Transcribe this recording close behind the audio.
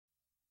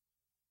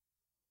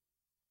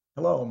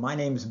Hello, my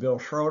name is Bill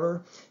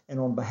Schroeder, and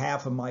on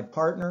behalf of my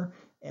partner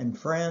and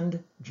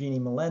friend, Jeannie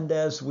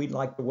Melendez, we'd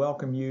like to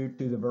welcome you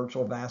to the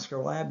Virtual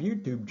Vascular Lab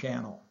YouTube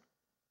channel.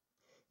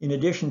 In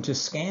addition to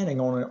scanning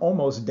on an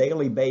almost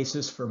daily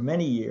basis for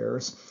many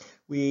years,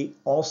 we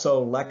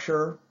also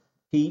lecture,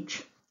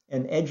 teach,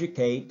 and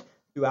educate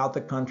throughout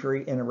the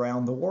country and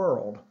around the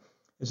world.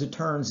 As it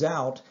turns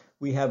out,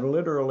 we have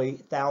literally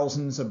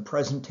thousands of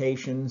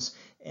presentations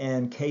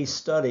and case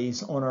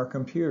studies on our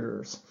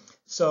computers.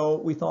 So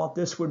we thought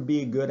this would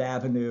be a good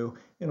avenue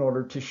in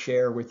order to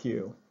share with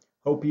you.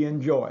 Hope you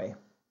enjoy.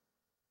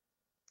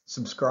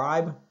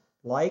 Subscribe,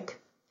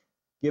 like,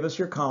 give us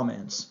your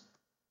comments.